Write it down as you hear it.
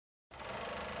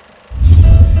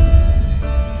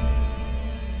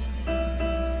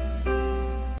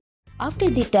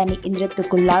After the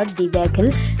Endrathukulla debacle,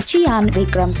 Chiyaan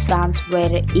Vikram's fans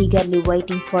were eagerly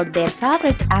waiting for their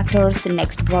favorite actor's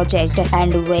next project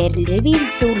and were revealed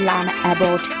to learn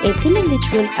about a film which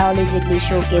will allegedly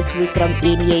showcase Vikram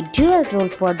in a dual role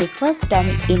for the first time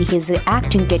in his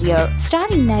acting career.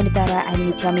 Starring Nayantara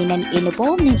and Nithya Menon in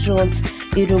prominent roles,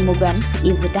 Iru Mugan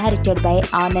is directed by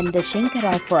Anand the Shankar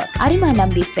of Arima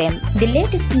Nambi fame. The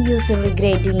latest news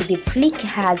regarding the flick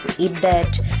has it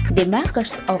that the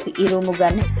makers of Iru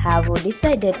Mugan have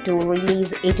decided to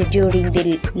release it during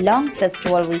the long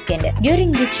festival weekend,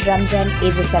 during which Ramzan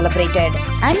is celebrated.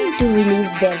 Aiming to release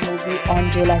their movie on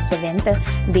July 7th,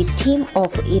 the team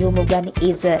of Iru Mugan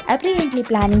is apparently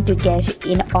planning to cash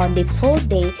in on the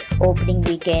 4-day opening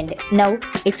weekend. Now,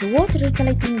 it's worth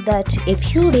recollecting that a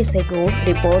few days ago,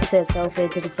 reports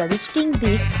surfaced suggesting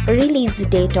the release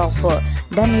date of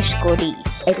Dhanush Kodi.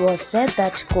 It was said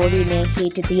that Kodi may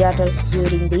hit theaters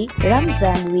during the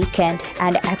Ramzan weekend,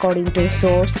 and according to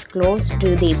sources close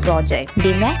to the project,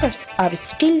 the makers are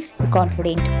still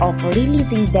confident of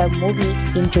releasing their movie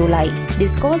in July.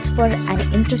 This calls for an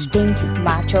interesting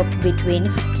matchup between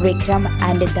Vikram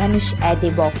and Dhanush at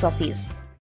the box office.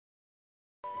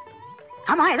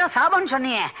 ஆமா ஏதோ சாபம்னு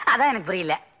சொன்னியே அதான் எனக்கு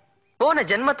புரியல. போன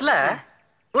ஜென்மத்துல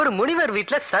ஒரு முனிவர்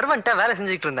வீட்ல சர்வன்ட்டா வேலை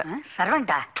செஞ்சுக்கிட்டு இருந்தேன்.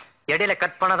 சர்வன்ட்டா? இடையில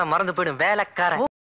கட் பண்ணாத மறந்து போயிடும் வேலைக்காரன்.